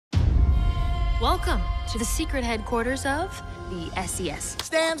Welcome to the secret headquarters of the SES.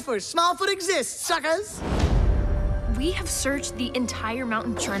 Stands for Smallfoot Exists, suckers. We have searched the entire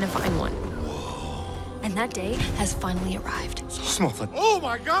mountain trying to find one. And that day has finally arrived. Smallfoot. Oh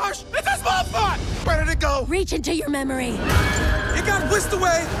my gosh! It's a Smallfoot! Where did it go? Reach into your memory. It got whisked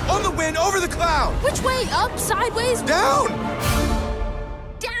away on the wind over the cloud. Which way? Up? Sideways? Down!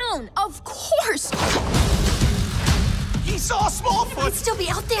 Down! Of course! He saw a Smallfoot! It might still be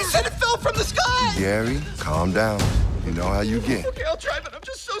out there. He said it fell from the sky! Gary, calm down. You know how you get. Okay, I'll try, but I'm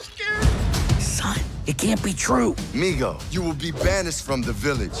just so scared. Son, it can't be true. Migo, you will be banished from the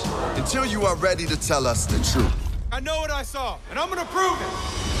village until you are ready to tell us the truth. I know what I saw, and I'm gonna prove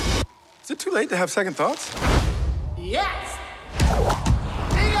it. Is it too late to have second thoughts? Yes!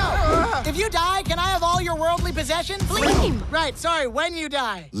 Ego! If you die, can I have all your worldly possessions? Flame! Right, sorry, when you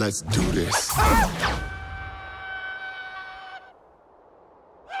die. Let's do this.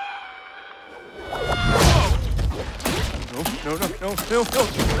 No.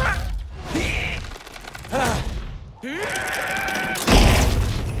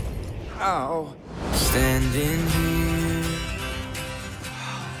 Ow. Standing here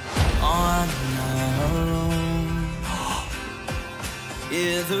on my own.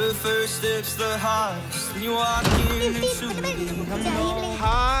 Yeah, the first step's the hardest. You walk into the unknown.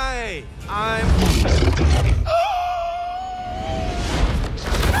 Hi,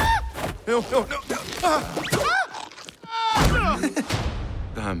 No.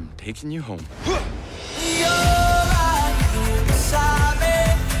 I'm taking you home. You're right here beside me.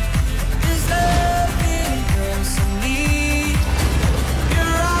 There's nothing else I need.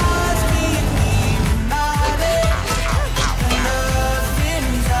 Your eyes keep me reminded that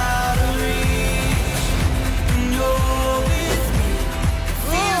nothing's out of reach. When you're with me, it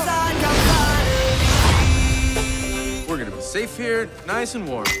feels like I'm finally free. We're gonna be safe here, nice and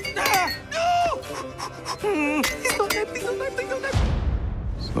warm.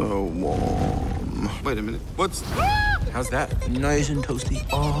 So warm. Wait a minute. How's that? Nice and toasty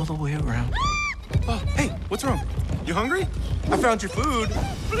all the way around. Oh, hey, what's wrong? You hungry? I found your food.